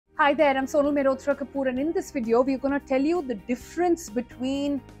Hi there, I'm Sonal Mehrotra Kapoor, and in this video, we're going to tell you the difference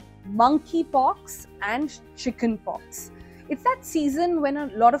between monkeypox and chickenpox. It's that season when a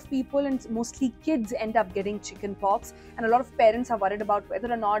lot of people and mostly kids end up getting chickenpox, and a lot of parents are worried about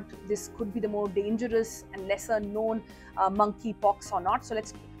whether or not this could be the more dangerous and lesser known monkeypox or not. So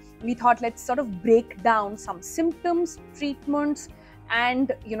we thought let's sort of break down some symptoms, treatments,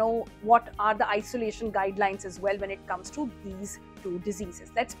 and what are the isolation guidelines as well when it comes to these two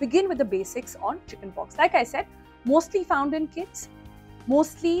diseases. Let's begin with the basics on chickenpox. Like I said, mostly found in kids.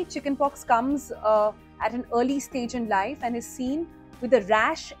 Mostly chickenpox comes at an early stage in life and is seen with a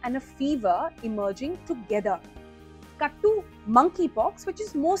rash and a fever emerging together. Cut to monkeypox, which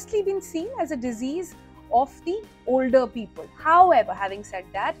is mostly been seen as a disease of the older people. However, having said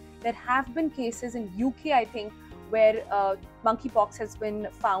that, there have been cases in UK, I think, where monkeypox has been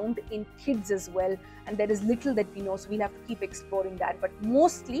found in kids as well, and there is little that we know, so we'll have to keep exploring that. But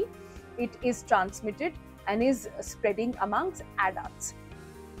mostly it is transmitted and is spreading amongst adults.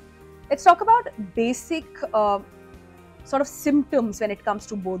 Let's talk about basic sort of symptoms when it comes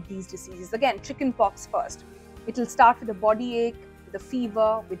to both these diseases. Again, chickenpox first. It will start with a body ache, with a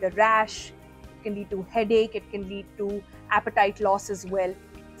fever, with a rash. It can lead to headache, it can lead to appetite loss as well.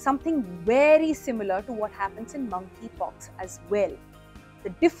 Something very similar to what happens in monkeypox as well. The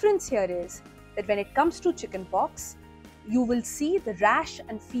difference here is that when it comes to chickenpox, you will see the rash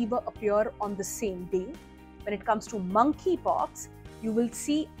and fever appear on the same day. When it comes to monkeypox, you will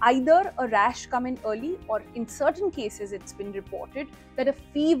see either a rash come in early, or in certain cases it's been reported that a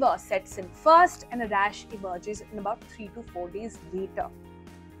fever sets in first and a rash emerges in about 3 to 4 days later.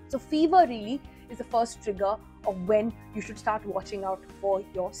 So fever really is the first trigger of when you should start watching out for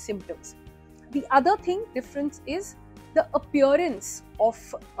your symptoms. The other difference is the appearance of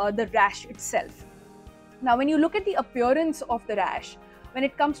the rash itself. Now, when you look at the appearance of the rash, when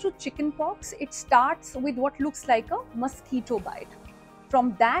it comes to chickenpox, it starts with what looks like a mosquito bite.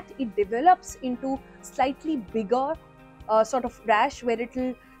 From that, it develops into slightly bigger sort of rash where it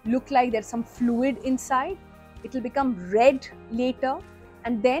will look like there's some fluid inside. It will become red later,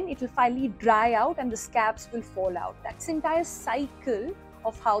 and then it will finally dry out and the scabs will fall out. That's the entire cycle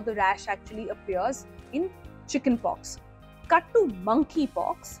of how the rash actually appears in chickenpox. Cut to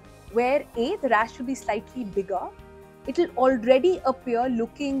monkeypox, where the rash will be slightly bigger. It will already appear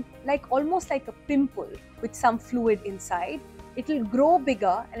looking like almost like a pimple with some fluid inside. It will grow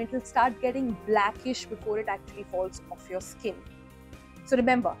bigger and it will start getting blackish before it actually falls off your skin. So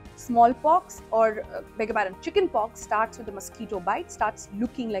remember, smallpox or chickenpox starts with a mosquito bite, starts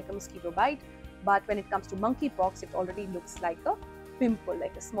looking like a mosquito bite. But when it comes to monkeypox, it already looks like a pimple,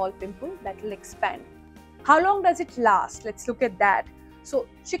 like a small pimple that will expand. How long does it last? Let's look at that. So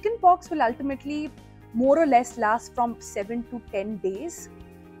chickenpox will ultimately more or less last from 7 to 10 days.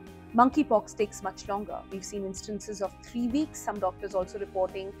 Monkeypox takes much longer. We've seen instances of 3 weeks. Some doctors also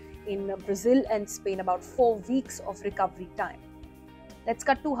reporting in Brazil and Spain about 4 weeks of recovery time. Let's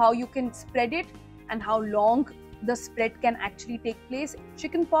cut to how you can spread it and how long the spread can actually take place.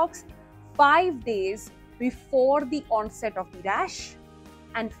 Chickenpox, 5 days before the onset of the rash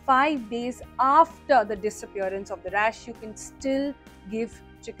and 5 days after the disappearance of the rash, you can still give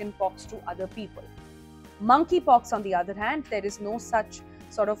chickenpox to other people. Monkeypox, on the other hand, there is no such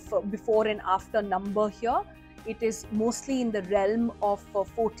sort of before and after number here. It is mostly in the realm of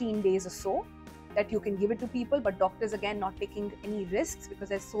 14 days or so that you can give it to people, but doctors, again, not taking any risks because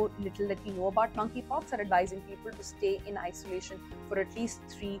there's so little that we know about monkeypox, are advising people to stay in isolation for at least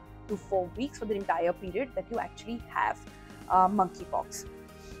 3 to 4 weeks for the entire period that you actually have monkeypox.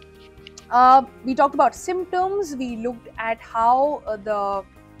 We talked about symptoms. We looked at how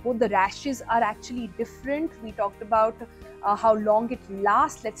both the rashes are actually different. We talked about how long it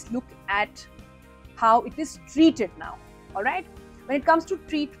lasts. Let's look at how it is treated now. All right. When it comes to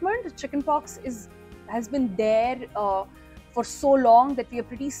treatment, chickenpox has been there for so long that we are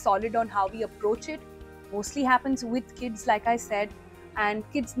pretty solid on how we approach it. Mostly happens with kids, like I said, and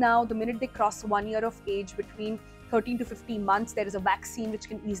kids now, the minute they cross 1 year of age, between 13 to 15 months, there is a vaccine which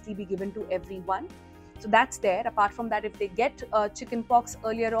can easily be given to everyone. So that's there. Apart from that, if they get chickenpox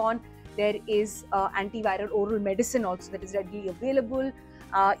earlier on, there is antiviral oral medicine also that is readily available,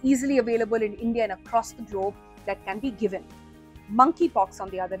 easily available in India and across the globe, that can be given. Monkeypox, on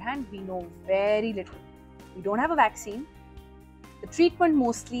the other hand, we know very little. We don't have a vaccine. The treatment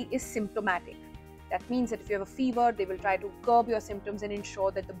mostly is symptomatic. That means that if you have a fever, they will try to curb your symptoms and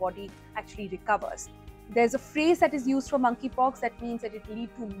ensure that the body actually recovers. There's a phrase that is used for monkeypox that means that it will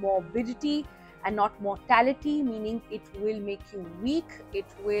lead to morbidity and not mortality, meaning it will make you weak. It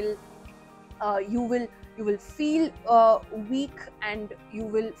will you you will feel weak, and you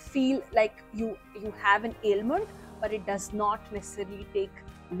will feel like you have an ailment, but it does not necessarily take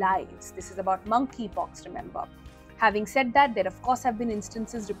lives. This is about monkeypox, remember. Having said that, there of course have been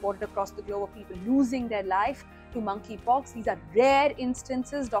instances reported across the globe of people losing their life to monkeypox. These are rare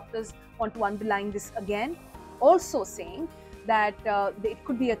instances. Doctors want to underline this again, also saying that it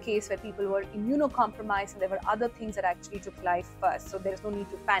could be a case where people were immunocompromised and there were other things that actually took life first. So there is no need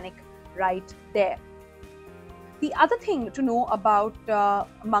to panic right there. The other thing to know about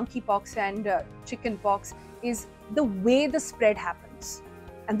monkeypox and chickenpox is the way the spread happens.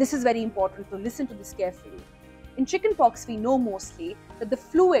 And this is very important, so listen to this carefully. In chickenpox, we know mostly that the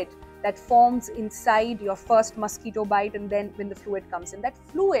fluid that forms inside your first mosquito bite, and then when the fluid comes in, that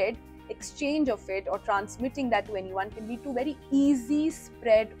fluid exchange of it or transmitting that to anyone can lead to very easy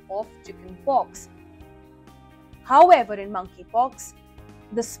spread of chickenpox. However, in monkeypox,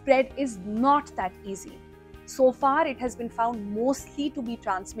 the spread is not that easy. So far, it has been found mostly to be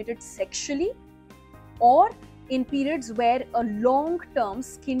transmitted sexually or in periods where a long-term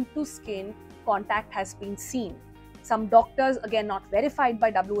skin-to-skin contact has been seen. Some doctors, again not verified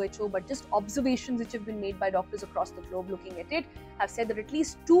by WHO, but just observations which have been made by doctors across the globe looking at it, have said that at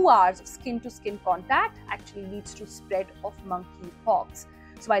least 2 hours of skin-to-skin contact actually leads to spread of monkeypox.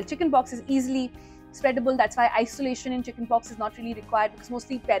 So while chickenpox is easily spreadable, that's why isolation in chickenpox is not really required, because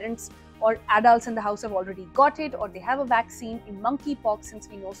mostly parents or adults in the house have already got it or they have a vaccine. In monkeypox, since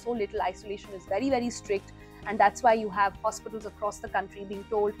we know so little, isolation is very, very strict, and that's why you have hospitals across the country being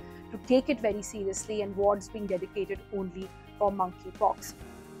told to take it very seriously and wards being dedicated only for monkeypox.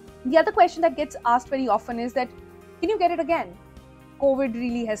 The other question that gets asked very often is that, can you get it again? COVID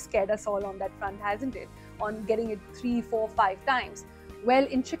really has scared us all on that front, hasn't it? On getting it 3, 4, 5 times. Well,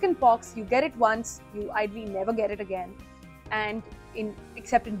 in chickenpox, you get it once, you ideally never get it again, and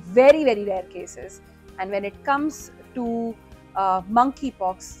except in very, very rare cases. And when it comes to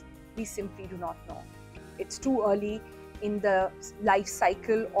monkeypox, we simply do not know. It's too early in the life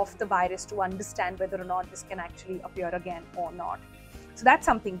cycle of the virus to understand whether or not this can actually appear again or not. So that's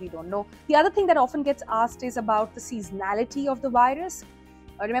something we don't know. The other thing that often gets asked is about the seasonality of the virus.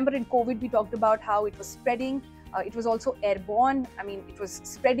 Remember in COVID, we talked about how it was spreading. It was also airborne. I mean, it was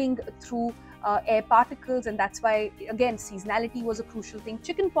spreading through air particles, and that's why, again, seasonality was a crucial thing.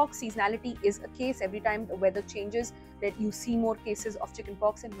 Chickenpox seasonality is a case. Every time the weather changes, that you see more cases of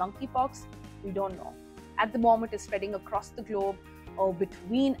chickenpox. And monkeypox, we don't know. At the moment, it's spreading across the globe or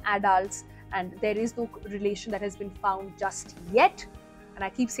between adults, and there is no relation that has been found just yet. And I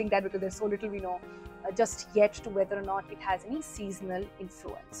keep saying that because there's so little we know just yet to whether or not it has any seasonal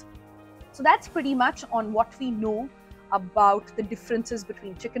influence. So that's pretty much on what we know about the differences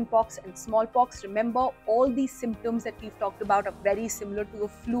between chickenpox and smallpox. Remember, all these symptoms that we've talked about are very similar to a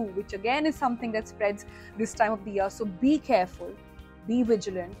flu, which again is something that spreads this time of the year. So be careful, be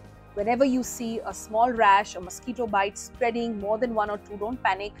vigilant. Whenever you see a small rash, a mosquito bite spreading more than 1 or 2, don't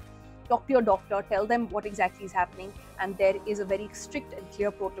panic. Talk to your doctor, tell them what exactly is happening, and there is a very strict and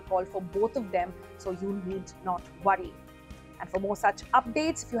clear protocol for both of them, so you need not worry. And for more such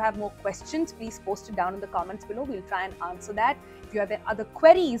updates, if you have more questions, please post it down in the comments below. We'll try and answer that. If you have other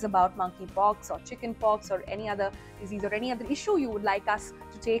queries about monkeypox or chickenpox or any other disease or any other issue you would like us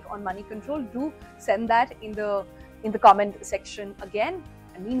to take on Money Control, do send that in the comment section again.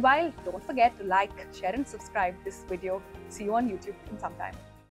 And meanwhile, don't forget to like, share and subscribe this video. See you on YouTube in some time.